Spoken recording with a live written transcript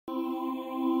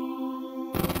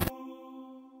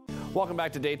Welcome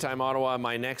back to Daytime Ottawa.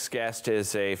 My next guest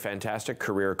is a fantastic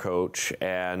career coach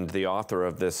and the author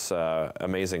of this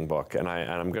amazing book. And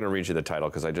I'm going to read you the title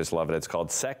because I just love it. It's called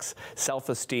Sex,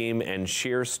 Self-Esteem, and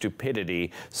Sheer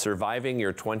Stupidity, Surviving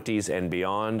Your 20s and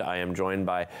Beyond. I am joined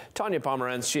by Tonya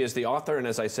Pomerantz. She is the author and,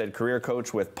 as I said, career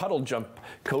coach with Puddle Jump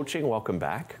Coaching. Welcome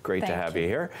back. Great to have you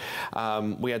here.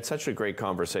 We had such a great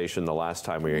conversation the last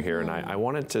time we were here, and I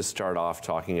wanted to start off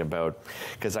talking about,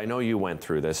 because I know you went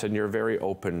through this, and you're very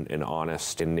open and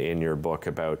honest in your book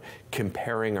about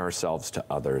comparing ourselves to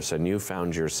others, and you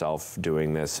found yourself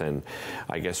doing this, and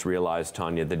I guess realized,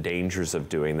 Tonya, the dangers of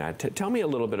doing that. Tell me a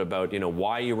little bit about,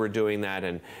 why you were doing that,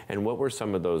 and what were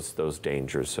some of those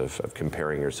dangers of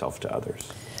comparing yourself to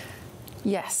others?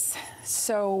 Yes.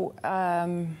 So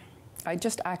I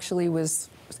just actually was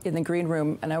in the green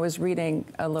room, and I was reading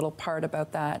a little part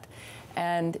about that,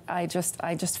 and I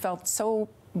just felt so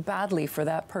badly for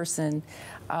that person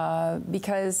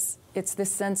because it's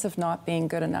this sense of not being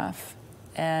good enough,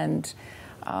 and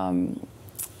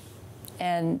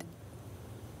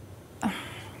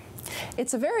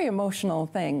it's a very emotional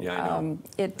thing. Yeah, I know.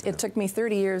 It took me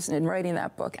 30 years in writing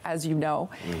that book, as you know,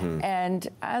 and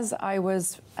as I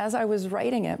was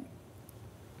writing it,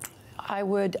 I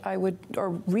would or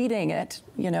reading it,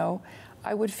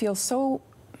 I would feel so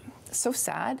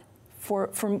sad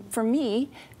for me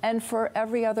and for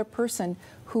every other person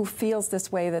who feels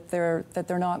this way, that they're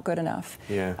not good enough.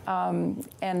 Yeah.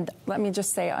 And let me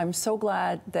just say, I'm so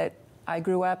glad that I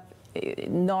grew up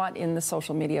not in the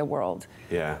social media world.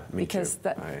 Yeah, me because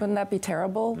too. Wouldn't that be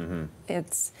terrible?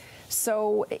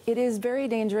 So it is very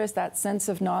dangerous, that sense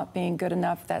of not being good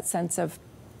enough, that sense of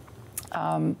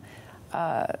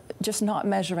just not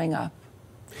measuring up.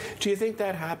 Do you think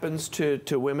that happens to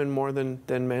women more than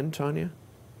men, Tonya?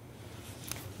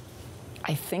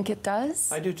 I think it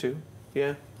does. I do too.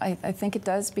 Yeah. I think it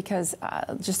does, because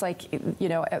just like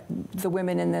the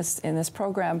women in this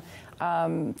program,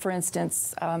 for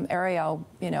instance, Ariel,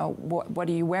 what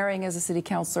are you wearing as a city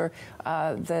councillor?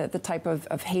 The type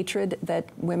of hatred that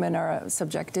women are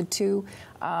subjected to.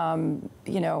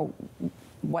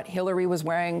 What Hillary was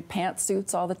wearing,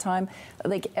 pantsuits all the time,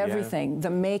 like everything,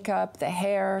 the makeup, the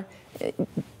hair,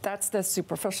 that's the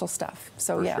superficial stuff.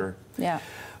 So For yeah, sure. yeah.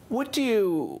 What do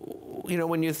you,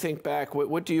 when you think back,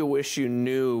 what do you wish you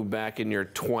knew back in your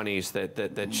 20s that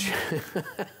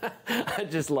I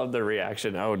just love the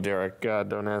reaction. Oh, Derek, God,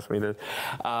 don't ask me this.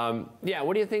 Yeah,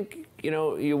 what do you think,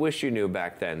 you wish you knew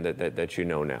back then that you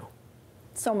know now?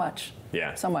 So much.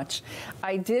 Yeah. So much.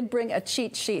 I did bring a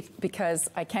cheat sheet because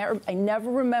I never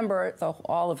remember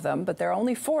all of them, but there are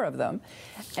only 4 of them.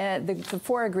 And the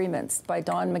 4 agreements by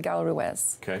Don Miguel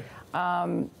Ruiz. Okay.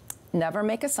 Never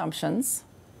make assumptions.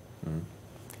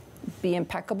 Be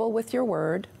impeccable with your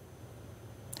word.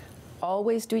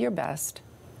 Always do your best.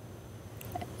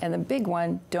 And the big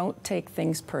one, don't take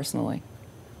things personally.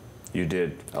 You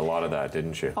did a lot of that,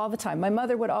 didn't you? All the time. My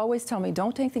mother would always tell me,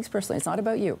 don't take things personally. It's not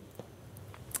about you.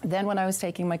 Then when I was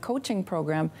taking my coaching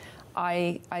program,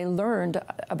 I learned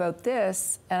about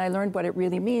this, and I learned what it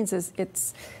really means is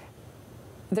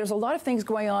there's a lot of things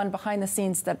going on behind the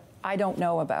scenes that I don't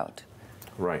know about.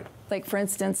 Right. Like, for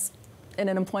instance, in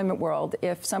an employment world,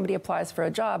 if somebody applies for a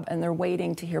job and they're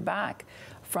waiting to hear back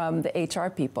from the HR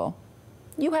people,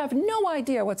 you have no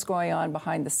idea what's going on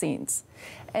behind the scenes.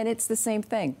 And it's the same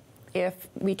thing. If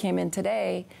we came in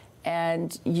today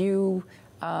and you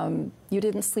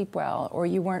didn't sleep well, or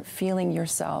you weren't feeling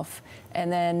yourself, and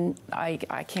then I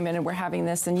came in and we're having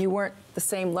this, and you weren't the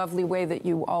same lovely way that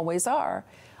you always are,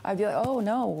 I'd be like, oh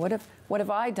no, what have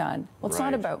I done? Well, it's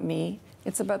not about me.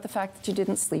 It's about the fact that you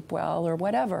didn't sleep well or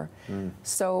whatever.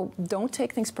 So don't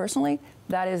take things personally.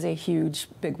 That is a huge,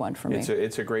 big one for me.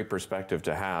 It's a great perspective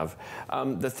to have.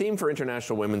 The theme for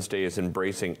International Women's Day is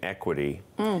embracing equity.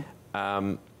 I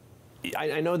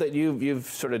know that you've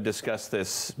sort of discussed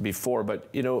this before,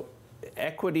 but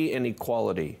equity and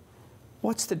equality,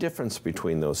 what's the difference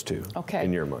between those two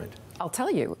in your mind? I'll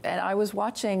tell you. And I was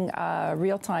watching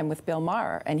Real Time with Bill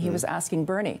Maher, and he was asking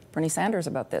Bernie Sanders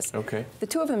about this. Okay. The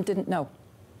 2 of them didn't know.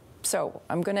 So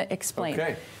I'm going to explain.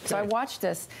 Okay. So I watched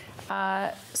this.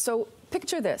 So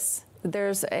picture this.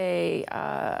 There's a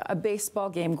baseball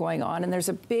game going on, and there's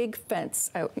a big fence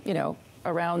out,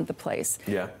 around the place.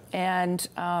 Yeah. And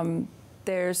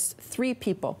there's 3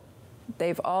 people.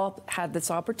 They've all had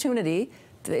this opportunity.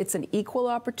 It's an equal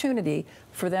opportunity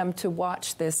for them to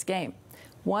watch this game.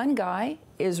 One guy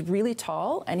is really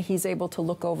tall, and he's able to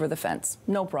look over the fence,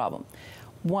 no problem.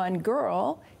 One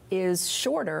girl is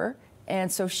shorter,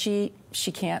 and so she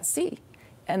can't see.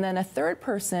 And then a third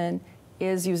person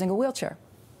is using a wheelchair.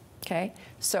 Okay,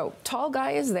 so tall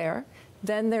guy is there.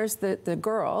 Then there's the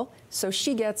girl, so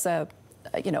she gets a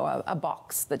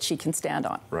box that she can stand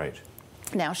on. Right.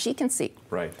 Now she can see.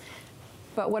 Right.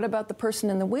 But what about the person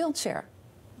in the wheelchair?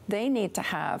 They need to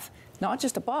have not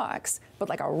just a box, but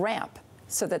like a ramp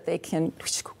so that they can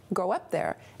go up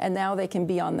there. And now they can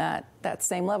be on that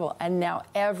same level. And now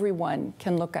everyone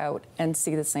can look out and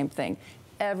see the same thing.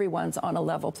 Everyone's on a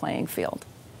level playing field.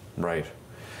 Right.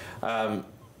 I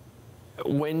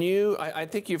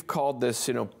think you've called this,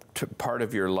 part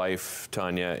of your life,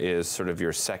 Tonya, is sort of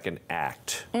your second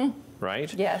act,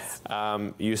 right? Yes.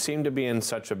 You seem to be in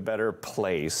such a better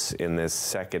place in this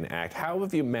second act. How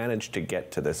have you managed to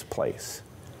get to this place?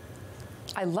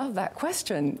 I love that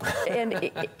question,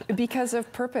 and because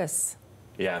of purpose.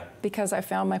 Yeah. Because I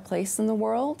found my place in the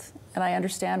world, and I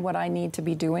understand what I need to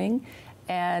be doing,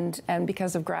 and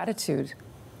because of gratitude.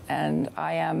 And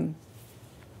I am,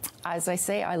 as I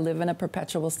say, I live in a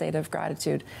perpetual state of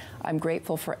gratitude. I'm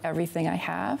grateful for everything I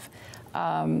have,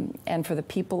 and for the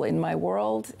people in my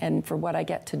world, and for what I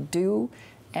get to do,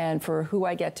 and for who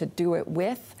I get to do it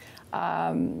with.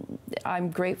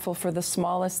 I'm grateful for the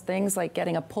smallest things, like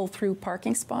getting a pull-through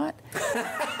parking spot.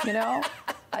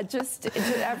 Just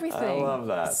everything. I love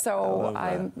that.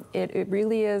 So it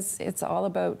really is. It's all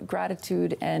about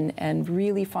gratitude and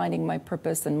really finding my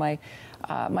purpose and my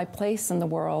place in the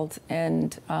world,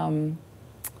 and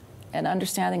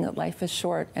understanding that life is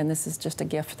short and this is just a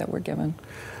gift that we're given.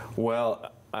 Well,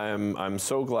 I'm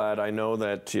so glad. I know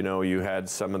that you had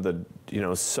some of the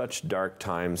such dark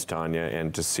times, Tonya,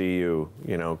 and to see you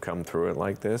come through it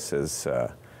like this is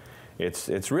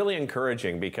it's really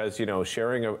encouraging, because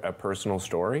sharing a personal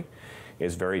story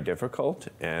is very difficult,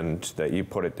 and that you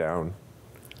put it down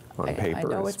on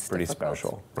paper is pretty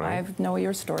special, right? I know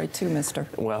your story too, mister.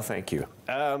 Well, thank you.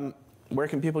 Where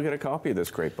can people get a copy of this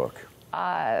great book?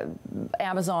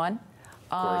 Amazon,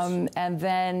 and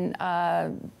then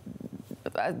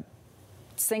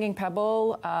Singing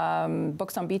Pebble,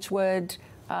 Books on Beechwood,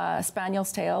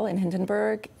 Spaniel's Tale in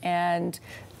Hindenburg, and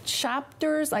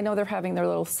Chapters. I know they're having their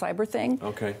little cyber thing.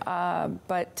 Okay.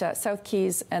 But South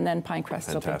Keys and then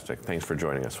Pinecrest. Fantastic. Thanks for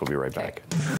joining us. We'll be right back.